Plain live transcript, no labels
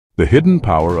The hidden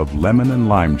power of lemon and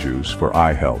lime juice for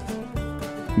eye health.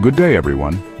 Good day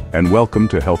everyone, and welcome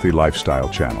to Healthy Lifestyle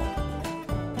Channel.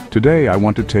 Today I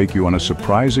want to take you on a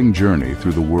surprising journey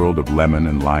through the world of lemon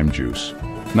and lime juice,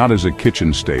 not as a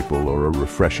kitchen staple or a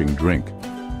refreshing drink,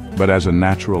 but as a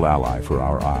natural ally for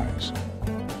our eyes.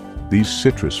 These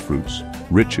citrus fruits,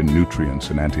 rich in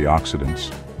nutrients and antioxidants,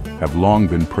 have long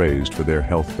been praised for their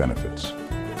health benefits.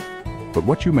 But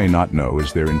what you may not know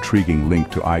is their intriguing link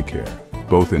to eye care,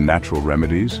 both in natural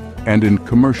remedies and in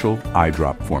commercial eye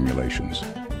drop formulations.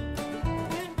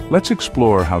 Let's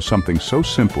explore how something so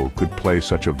simple could play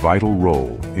such a vital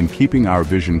role in keeping our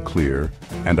vision clear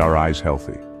and our eyes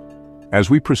healthy. As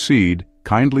we proceed,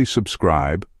 kindly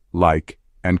subscribe, like,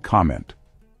 and comment.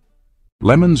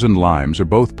 Lemons and limes are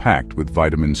both packed with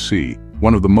vitamin C,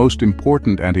 one of the most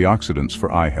important antioxidants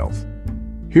for eye health.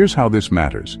 Here's how this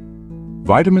matters.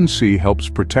 Vitamin C helps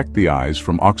protect the eyes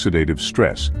from oxidative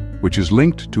stress, which is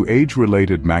linked to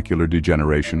age-related macular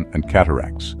degeneration and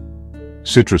cataracts.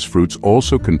 Citrus fruits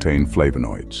also contain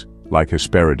flavonoids, like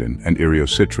hesperidin and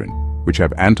iriocitrin, which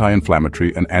have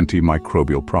anti-inflammatory and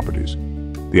antimicrobial properties.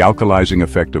 The alkalizing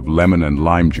effect of lemon and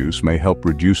lime juice may help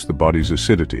reduce the body's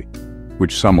acidity,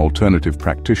 which some alternative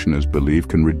practitioners believe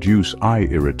can reduce eye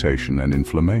irritation and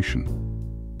inflammation.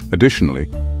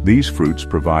 Additionally, these fruits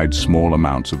provide small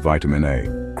amounts of vitamin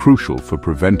A, crucial for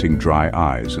preventing dry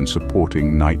eyes and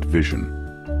supporting night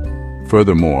vision.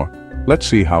 Furthermore, let's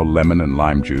see how lemon and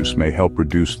lime juice may help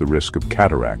reduce the risk of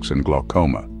cataracts and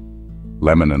glaucoma.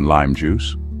 Lemon and lime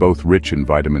juice, both rich in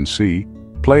vitamin C,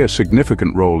 play a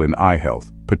significant role in eye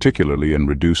health, particularly in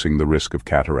reducing the risk of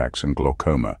cataracts and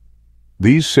glaucoma.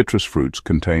 These citrus fruits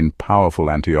contain powerful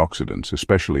antioxidants,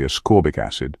 especially ascorbic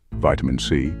acid, vitamin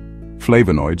C,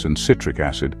 flavonoids and citric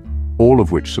acid, all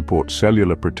of which support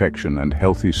cellular protection and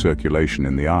healthy circulation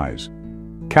in the eyes.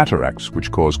 Cataracts, which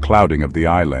cause clouding of the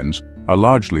eye lens, are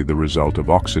largely the result of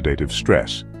oxidative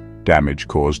stress, damage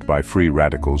caused by free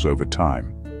radicals over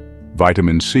time.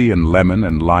 Vitamin C in lemon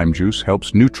and lime juice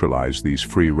helps neutralize these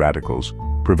free radicals,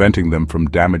 preventing them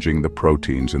from damaging the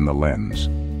proteins in the lens.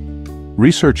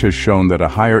 Research has shown that a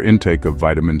higher intake of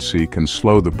vitamin C can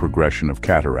slow the progression of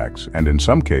cataracts and, in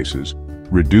some cases,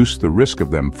 reduce the risk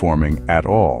of them forming at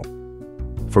all.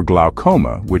 For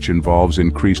glaucoma, which involves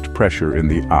increased pressure in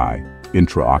the eye,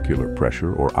 intraocular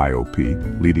pressure or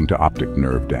IOP, leading to optic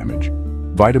nerve damage,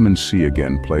 vitamin C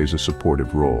again plays a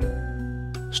supportive role.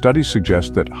 Studies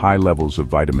suggest that high levels of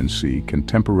vitamin C can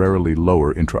temporarily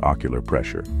lower intraocular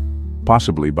pressure,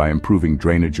 possibly by improving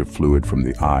drainage of fluid from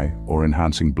the eye or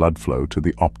enhancing blood flow to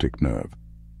the optic nerve.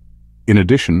 In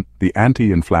addition, the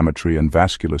anti-inflammatory and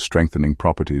vascular strengthening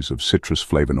properties of citrus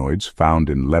flavonoids found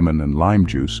in lemon and lime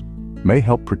juice may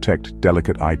help protect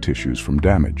delicate eye tissues from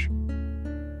damage.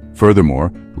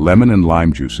 Furthermore, lemon and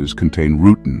lime juices contain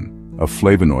rutin, a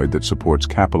flavonoid that supports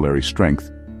capillary strength,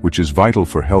 which is vital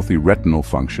for healthy retinal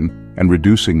function and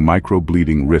reducing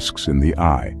microbleeding risks in the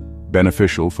eye,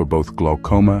 beneficial for both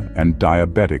glaucoma and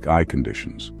diabetic eye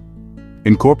conditions.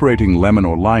 Incorporating lemon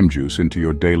or lime juice into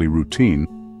your daily routine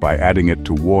by adding it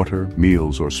to water,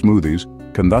 meals, or smoothies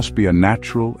can thus be a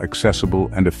natural, accessible,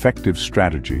 and effective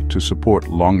strategy to support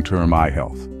long-term eye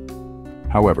health.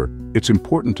 However, it's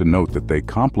important to note that they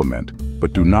complement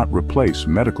but do not replace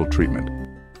medical treatment.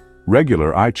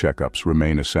 Regular eye checkups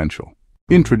remain essential.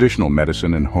 In traditional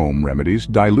medicine and home remedies,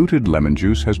 diluted lemon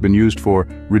juice has been used for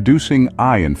reducing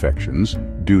eye infections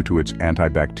due to its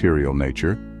antibacterial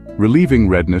nature, relieving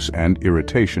redness and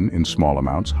irritation in small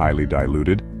amounts, highly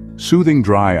diluted, soothing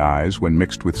dry eyes when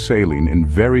mixed with saline in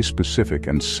very specific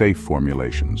and safe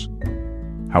formulations.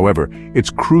 However, it's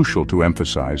crucial to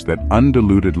emphasize that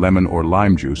undiluted lemon or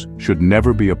lime juice should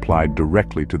never be applied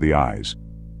directly to the eyes,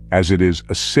 as it is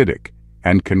acidic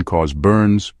and can cause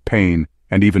burns, pain,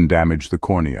 and even damage the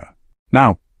cornea.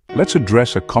 Now, let's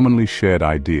address a commonly shared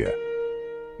idea.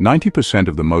 90%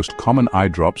 of the most common eye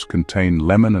drops contain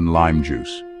lemon and lime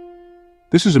juice.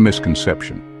 This is a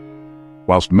misconception.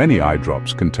 Whilst many eye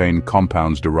drops contain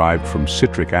compounds derived from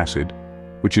citric acid,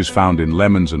 which is found in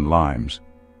lemons and limes,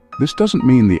 this doesn't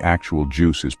mean the actual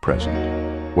juice is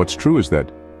present. What's true is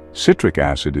that citric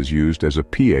acid is used as a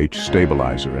pH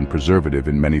stabilizer and preservative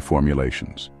in many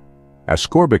formulations.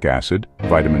 Ascorbic acid,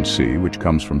 vitamin C, which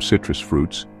comes from citrus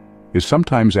fruits, is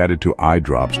sometimes added to eye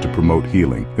drops to promote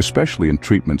healing, especially in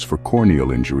treatments for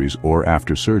corneal injuries or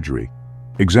after surgery.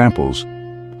 Examples: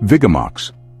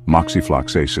 Vigamox,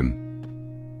 moxifloxacin.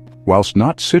 Whilst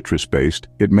not citrus-based,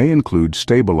 it may include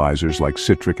stabilizers like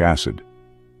citric acid.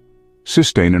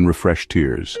 Cystane and Refresh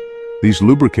Tears. These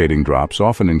lubricating drops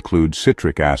often include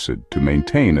citric acid to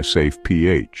maintain a safe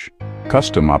pH.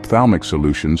 Custom ophthalmic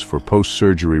solutions for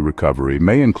post-surgery recovery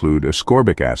may include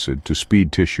ascorbic acid to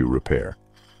speed tissue repair.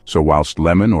 So whilst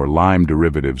lemon or lime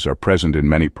derivatives are present in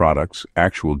many products,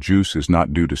 actual juice is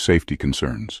not due to safety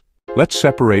concerns. Let's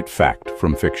separate fact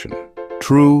from fiction.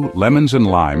 True, lemons and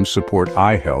limes support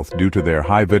eye health due to their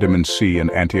high vitamin C and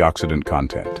antioxidant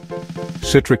content.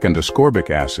 Citric and ascorbic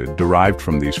acid derived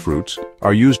from these fruits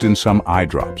are used in some eye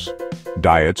drops.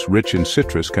 Diets rich in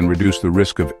citrus can reduce the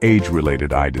risk of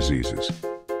age-related eye diseases.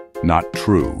 Not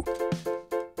true.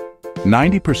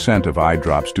 90% of eye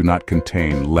drops do not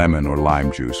contain lemon or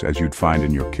lime juice as you'd find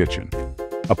in your kitchen.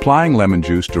 Applying lemon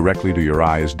juice directly to your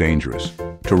eye is dangerous.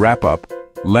 To wrap up,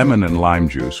 lemon and lime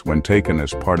juice, when taken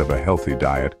as part of a healthy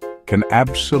diet, can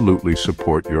absolutely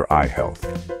support your eye health.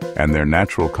 And their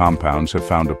natural compounds have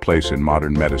found a place in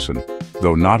modern medicine,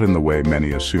 though not in the way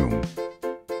many assume.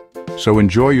 So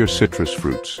enjoy your citrus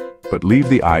fruits, but leave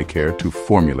the eye care to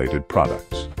formulated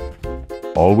products.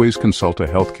 Always consult a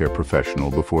healthcare professional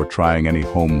before trying any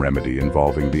home remedy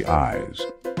involving the eyes.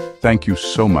 Thank you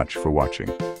so much for watching.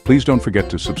 Please don't forget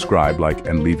to subscribe, like,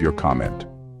 and leave your comment.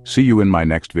 See you in my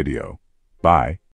next video. Bye.